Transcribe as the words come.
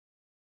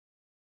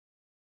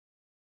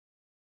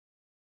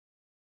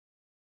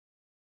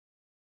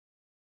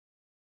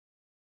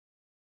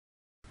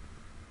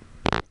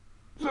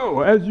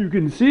So, as you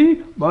can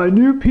see, my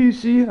new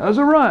PC has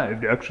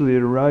arrived. Actually,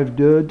 it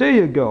arrived a day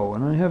ago,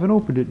 and I haven't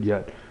opened it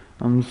yet.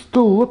 I'm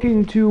still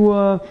looking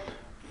to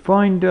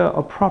find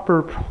a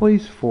proper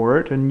place for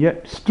it, and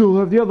yet still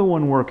have the other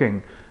one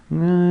working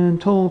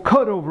until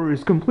cutover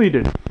is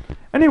completed.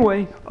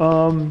 Anyway,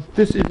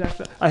 this is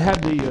actually, I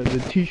have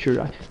the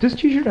t-shirt. This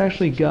t-shirt I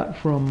actually got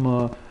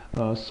from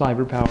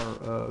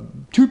CyberPower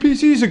 2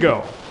 PCs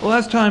ago. The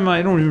last time,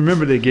 I don't even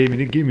remember they gave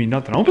me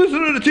nothing. I'll put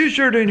a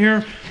t-shirt in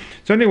here.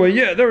 So anyway,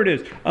 yeah, there it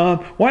is.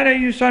 Why did I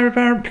use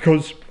CyberPower?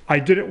 Because I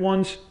did it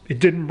once, it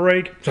didn't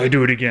break, so I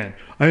do it again.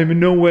 I am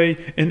in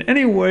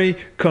any way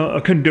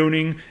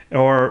condoning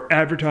or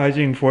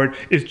advertising for it.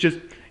 It's just,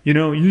 you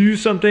know, you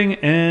use something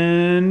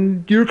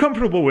and you're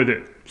comfortable with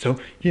it. So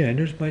yeah, and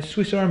there's my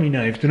Swiss Army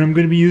knife that I'm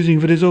going to be using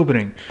for this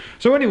opening.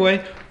 So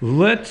anyway,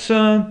 let's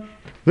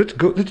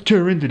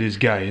tear into this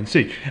guy and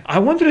see. I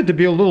wanted it to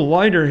be a little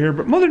lighter here,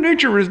 but Mother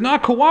Nature is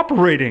not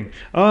cooperating.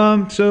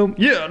 So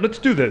yeah, let's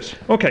do this.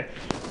 Okay.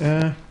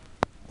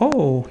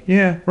 Oh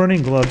yeah,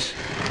 running gloves.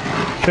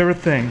 They're a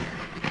thing.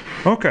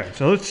 Okay,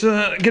 so let's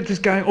get this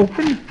guy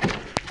open.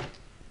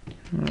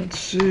 Let's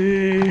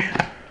see.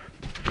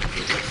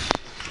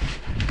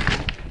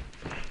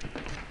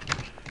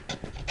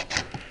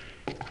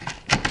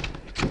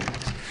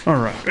 All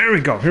right, there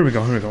we go. Here we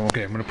go.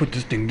 Okay, I'm gonna put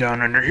this thing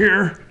down under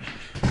here.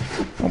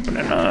 Open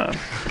it up.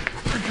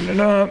 Open it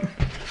up.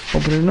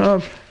 Open it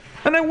up.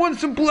 And I want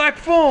some black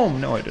foam.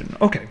 No, I didn't.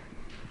 Okay.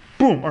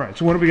 Boom. All right.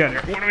 So what do we got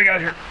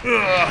here?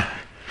 Ugh.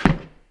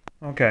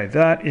 Okay,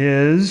 that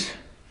is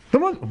the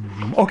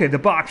the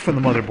box for the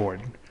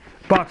motherboard.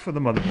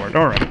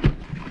 All right.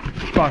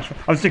 I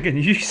was thinking,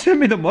 you sent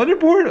me the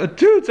motherboard?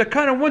 Dudes, I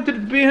kind of wanted it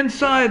to be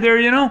inside there,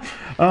 you know?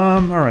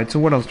 All right, so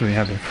what else do we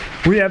have here?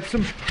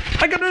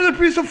 I got another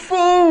piece of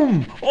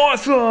foam!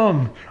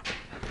 Awesome!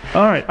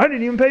 All right, I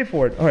didn't even pay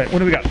for it. All right, what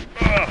do we got?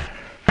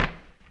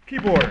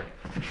 Keyboard.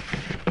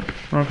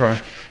 Okay.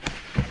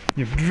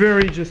 You're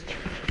very just...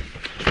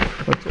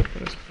 Let's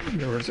open this.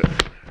 Where is it?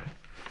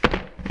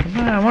 Come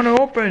on, I want to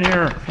open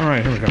here. All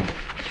right, here we go.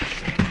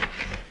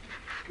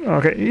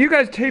 Okay, you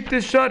guys tape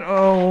this shut?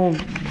 Oh,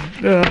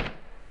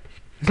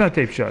 it's not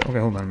taped shut. Okay,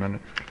 hold on a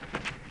minute.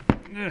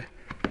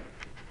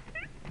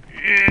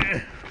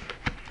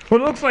 Well,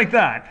 it looks like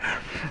that.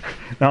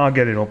 Now I'll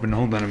get it open.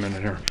 Hold on a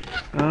minute here.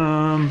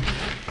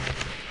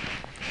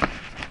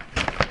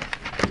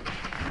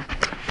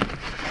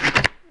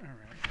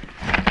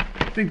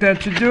 I think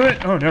that should do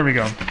it. Oh, there we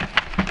go.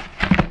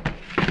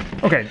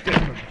 Okay,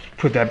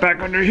 put that back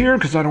under here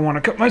because I don't want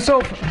to cut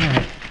myself.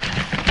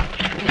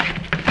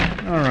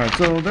 All right,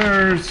 so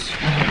there's...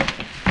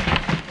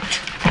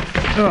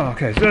 Oh,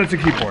 okay, so that's a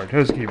keyboard.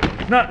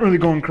 Not really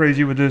going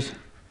crazy with this.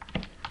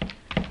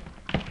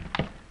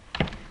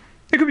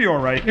 It could be all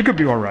right.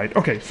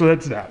 Okay, so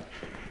that's that.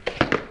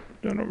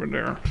 Down over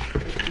there.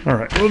 All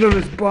right, we'll do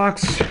this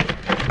box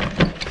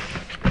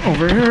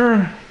over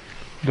here.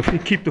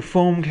 Keep the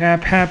foam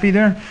cap happy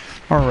there.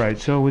 All right,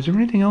 so is there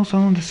anything else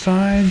on the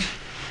sides?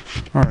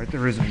 All right,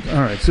 there isn't.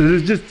 All right, so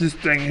there's just this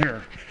thing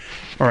here.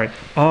 All right,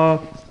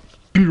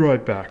 be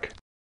right back.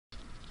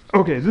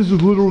 Okay, this is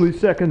literally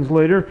seconds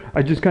later.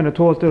 I just kind of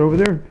tossed it over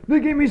there. They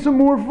gave me some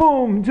more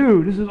foam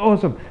too. This is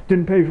awesome.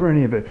 Didn't pay for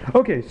any of it.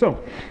 Okay,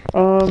 so,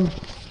 all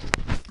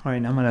right,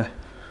 now I'm gonna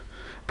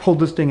pull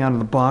this thing out of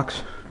the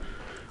box.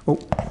 Oh,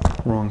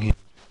 wrong hand.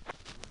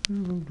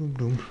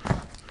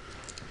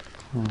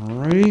 All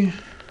right.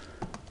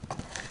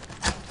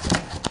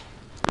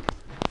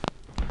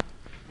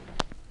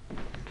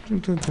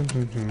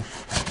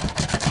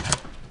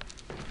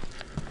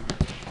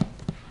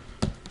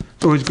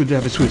 It's always good to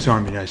have a Swiss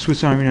Army knife.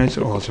 Swiss Army knifes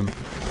are awesome.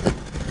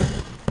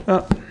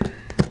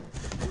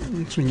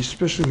 That's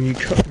especially when you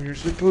cut when you're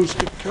supposed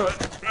to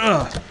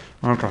cut.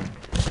 Okay.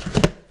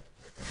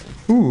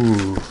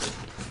 Ooh,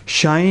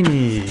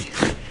 shiny.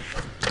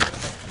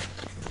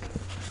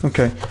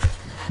 Okay.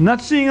 Not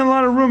seeing a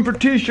lot of room for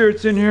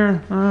t-shirts in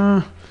here.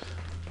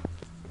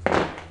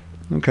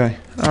 Okay.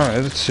 All right.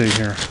 Let's see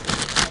here.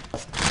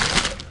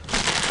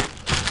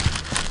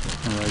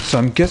 All right. So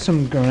I guess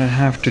I'm gonna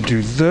have to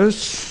do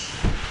this.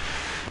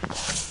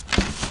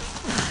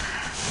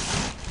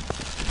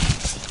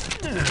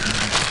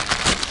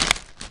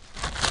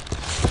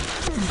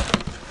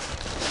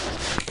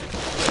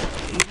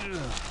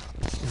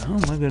 How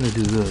am I going to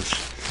do this?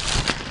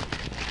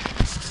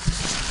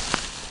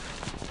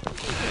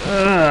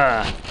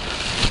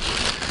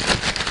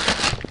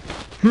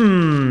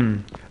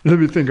 Let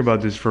me think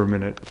about this for a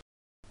minute.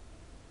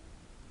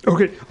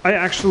 Okay, I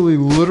actually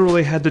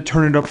literally had to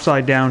turn it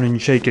upside down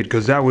and shake it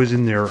because that was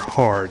in there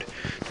hard.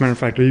 As a matter of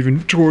fact, I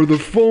even tore the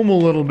foam a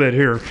little bit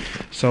here.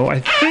 So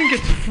I think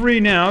it's free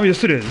now.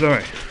 Yes, it is. All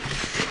right.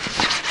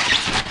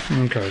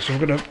 Okay, so I'm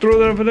going to throw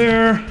that over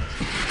there.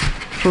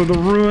 Throw the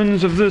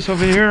ruins of this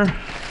over here.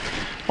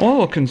 I'm a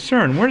little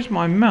concerned. Where's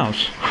my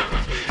mouse?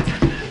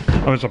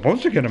 I was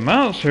supposed to get a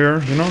mouse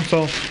here, you know,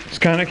 so it's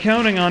kind of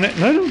counting on it,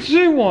 and I don't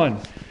see one.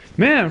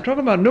 Man, I'm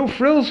talking about no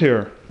frills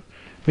here.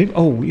 Maybe,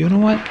 oh, you know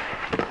what?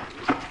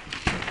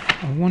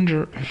 I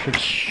wonder if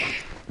it's...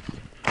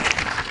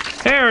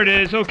 There it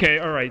is. Okay,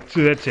 all right.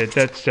 So that's it.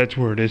 That's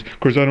where it is. Of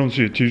course, I don't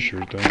see a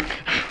T-shirt though.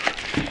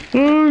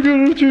 Oh, I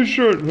got a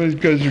T-shirt. These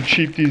guys are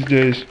cheap these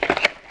days.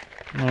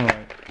 All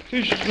right,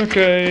 T-shirts.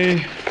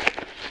 Okay.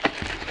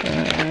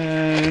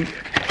 And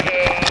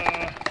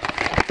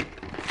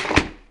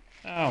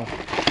ow.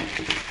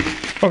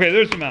 Okay,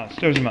 there's the mouse.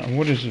 There's the mouse.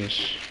 What is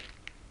this?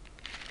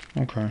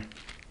 Okay.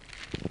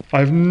 I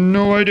have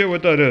no idea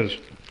what that is.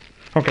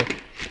 Okay.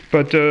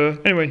 But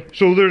anyway,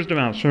 so there's the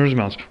mouse. There's the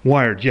mouse.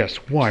 Wired. Yes,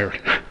 wired.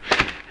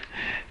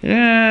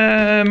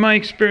 Yeah, my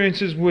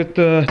experiences with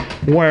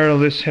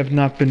wireless have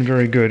not been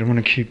very good. I'm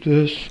going to keep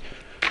this.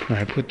 All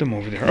right, put them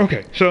over there.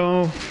 Okay,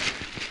 so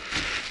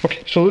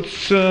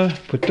let's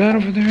put that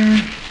over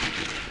there.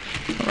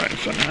 All right,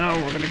 so now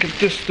we're going to get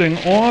this thing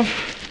off.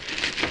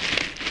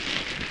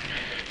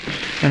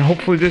 And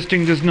hopefully this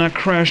thing does not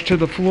crash to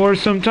the floor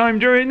sometime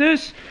during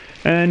this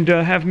and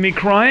have me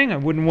crying. I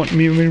wouldn't want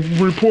me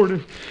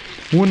reported.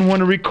 Wouldn't want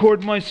to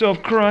record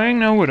myself crying,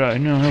 now would I?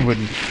 No, I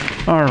wouldn't.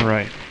 All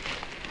right.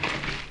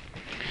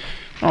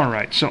 All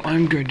right, so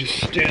I'm going to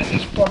stand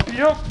this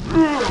puppy up.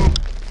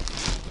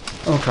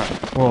 Okay,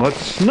 well,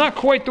 that's not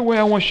quite the way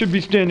I should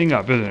be standing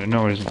up, is it?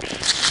 No, it isn't. What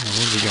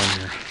have we got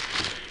here?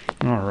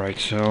 All right,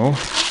 so.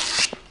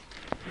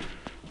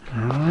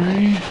 All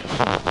right.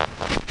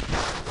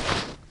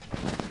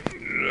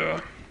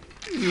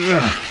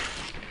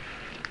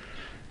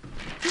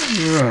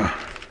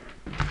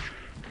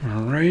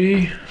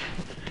 Alrighty.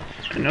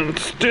 And now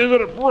let's stand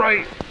it up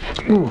right.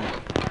 Ooh.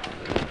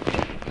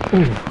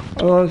 Ooh.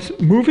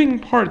 Moving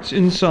parts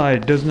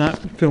inside does not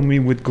fill me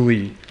with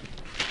glee.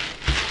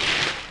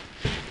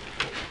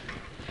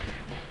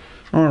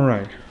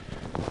 Alright.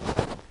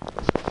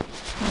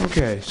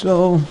 Okay,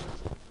 so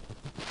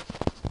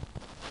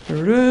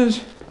there it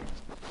is.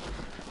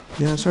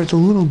 Yeah, sorry, it's a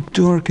little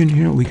dark in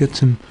here. We got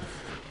some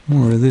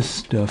more of this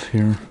stuff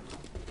here.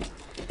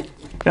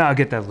 Yeah, I'll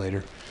get that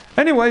later.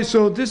 Anyway,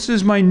 so this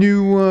is my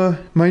new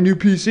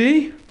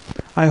PC.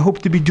 I hope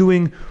to be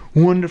doing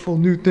wonderful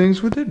new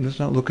things with it. Let's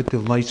not look at the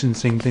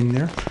licensing thing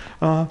there.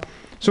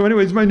 So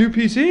anyway, it's my new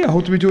PC. I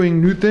hope to be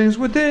doing new things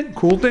with it,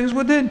 cool things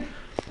with it.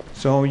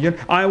 So yeah,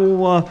 I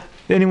will.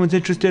 If anyone's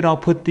interested, I'll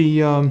put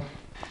the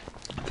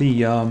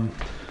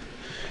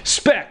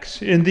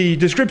specs in the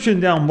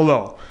description down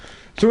below.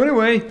 So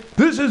anyway,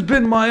 this has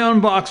been my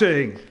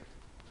unboxing,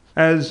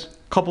 as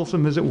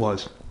couplesome as it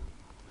was.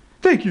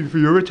 Thank you for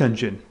your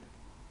attention.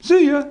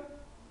 See ya!